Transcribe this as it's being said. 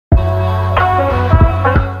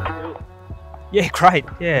Yeah, great.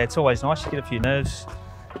 Yeah, it's always nice to get a few nerves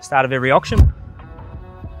at the start of every auction.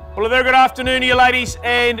 Well, a very good afternoon to you, ladies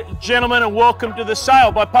and gentlemen, and welcome to the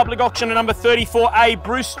sale by public auction at number 34A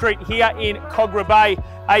Bruce Street here in Kogarah Bay,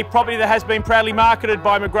 a property that has been proudly marketed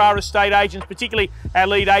by McGrath estate agents, particularly our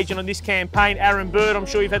lead agent on this campaign, Aaron Bird. I'm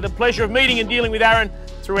sure you've had the pleasure of meeting and dealing with Aaron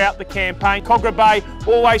throughout the campaign. Kogarah Bay,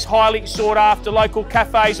 always highly sought after. Local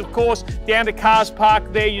cafes, of course, down to Cars Park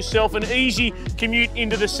there yourself, an easy commute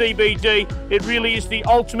into the CBD. It really is the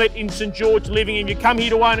ultimate in St George living. If you come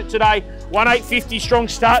here to own it today, 1,850 strong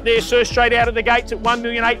start there, sir, straight out of the gates at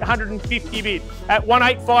 1,850,000 bid. At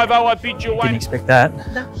 1,850, I bid you away. Didn't expect that.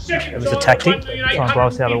 It was a tactic. Try and blow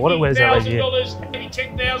us out of the water. Where's that lady here? I'll go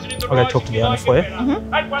talk to the owner for you.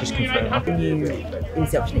 Just confirm. Can you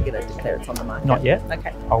use the option to get a declare it's on the market? Not yet.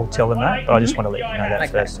 Okay. I'll tell them that, but I just want to let you know that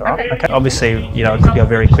first. All right. Okay. Obviously, you know, it could go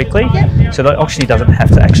very quickly. So the auctioneer doesn't have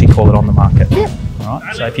to actually call it on the market. All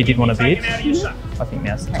right. So if you did want to bid, I think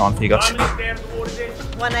now's the time for you guys.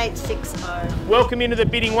 1860. Welcome into the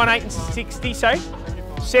bidding. 1,860, say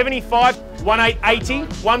 75, 1,880,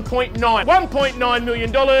 1.9, $1.9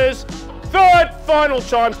 million. Third final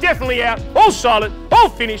time, definitely out, all silent, all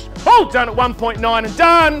finished, all done at 1.9 and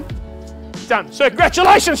done. Done. So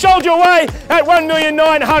congratulations, sold your way at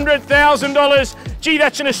 $1,900,000. Gee,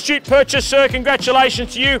 that's an astute purchase, sir.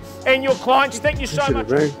 Congratulations to you and your clients. Thank you so much.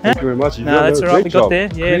 Thank you very much. No, that's all right. We got there.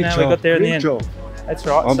 Yeah, no, we got there in the end. That's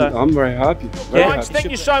right. I'm very happy.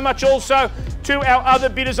 Thank you so much also to our other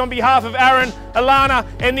bidders on behalf of Aaron, Alana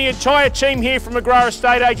and the entire team here from McGrath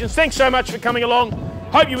Estate Agents. Thanks so much for coming along.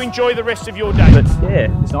 Hope you enjoy the rest of your day. But yeah,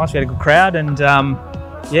 it was nice. We had a good crowd and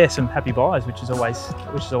yeah, some happy buyers, which is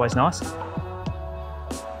always nice.